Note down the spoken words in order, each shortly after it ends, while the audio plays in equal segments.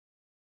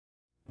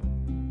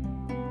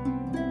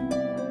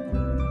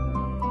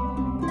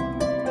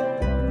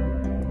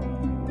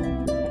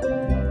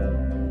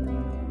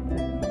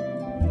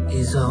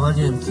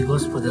zahvaljujem ti,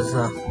 Gospode,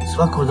 za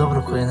svako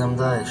dobro koje nam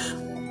daješ.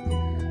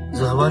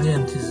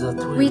 Zahvaljujem ti za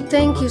tvoju... We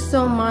thank you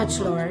so much,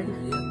 Lord.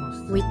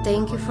 We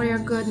thank you for your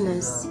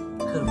goodness,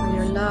 for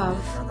your love,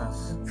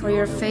 for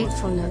your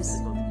faithfulness.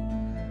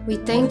 We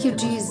thank you,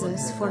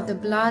 Jesus, for the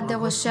blood that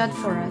was shed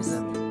for us.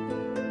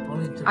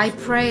 I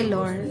pray,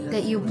 Lord,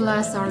 that you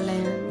bless our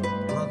land.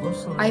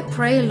 I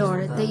pray,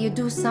 Lord, that you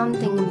do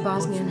something in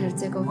Bosnia and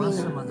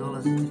Herzegovina.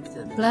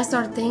 Bless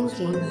our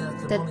thinking,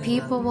 that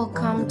people will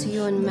come to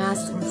you in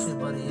masses.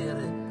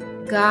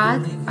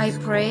 God, I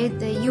pray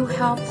that you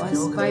help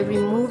us by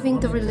removing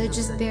the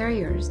religious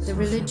barriers, the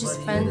religious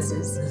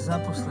fences.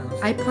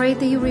 I pray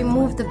that you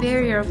remove the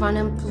barrier of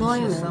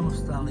unemployment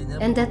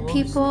and that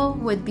people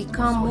would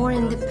become more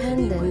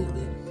independent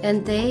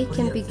and they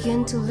can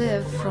begin to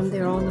live from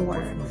their own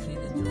work.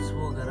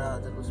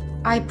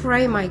 I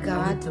pray, my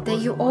God, that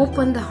you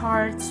open the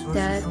hearts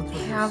that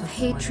have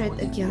hatred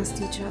against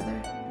each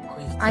other.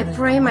 I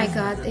pray, my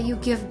God, that you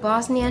give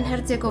Bosnia and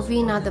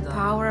Herzegovina the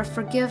power of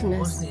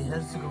forgiveness,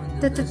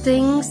 that the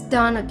things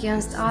done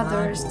against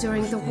others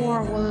during the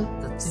war will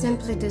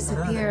simply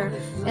disappear,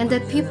 and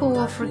that people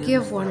will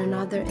forgive one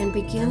another and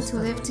begin to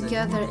live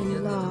together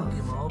in love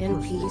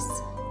and peace.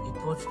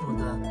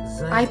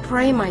 I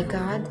pray, my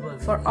God,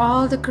 for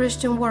all the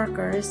Christian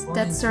workers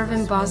that serve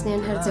in Bosnia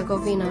and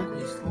Herzegovina.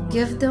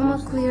 Give them a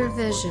clear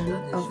vision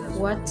of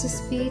what to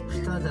speak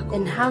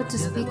and how to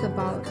speak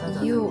about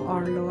you,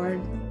 our Lord.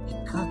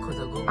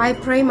 I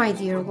pray, my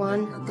dear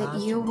one, that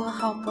you will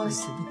help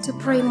us to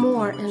pray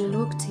more and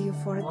look to you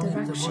for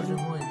direction,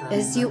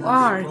 as you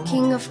are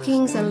King of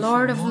Kings and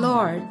Lord of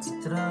Lords,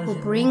 who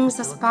brings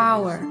us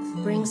power,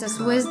 brings us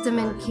wisdom,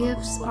 and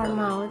gives our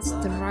mouths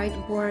the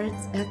right words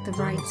at the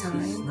right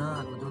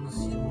time.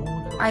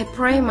 I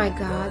pray, my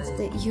God,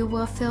 that you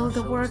will fill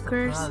the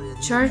workers,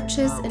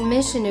 churches, and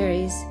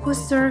missionaries who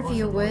serve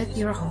you with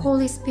your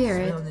Holy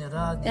Spirit,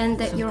 and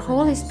that your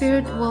Holy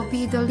Spirit will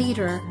be the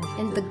leader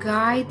and the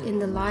guide in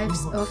the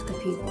lives of the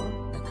people.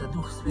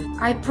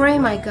 I pray,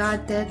 my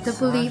God, that the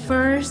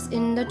believers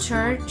in the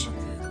church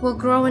will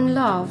grow in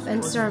love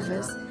and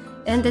service,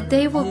 and that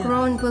they will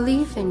grow in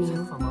belief in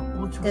you,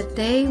 that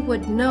they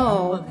would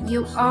know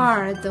you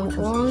are the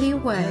only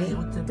way,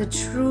 the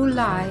true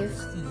life,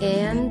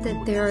 and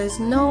that there is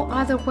no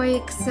other way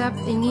except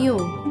in you.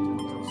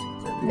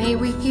 May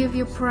we give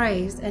you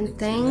praise and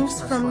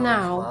thanks from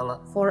now,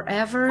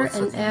 forever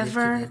and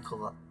ever.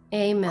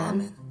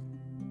 Amen.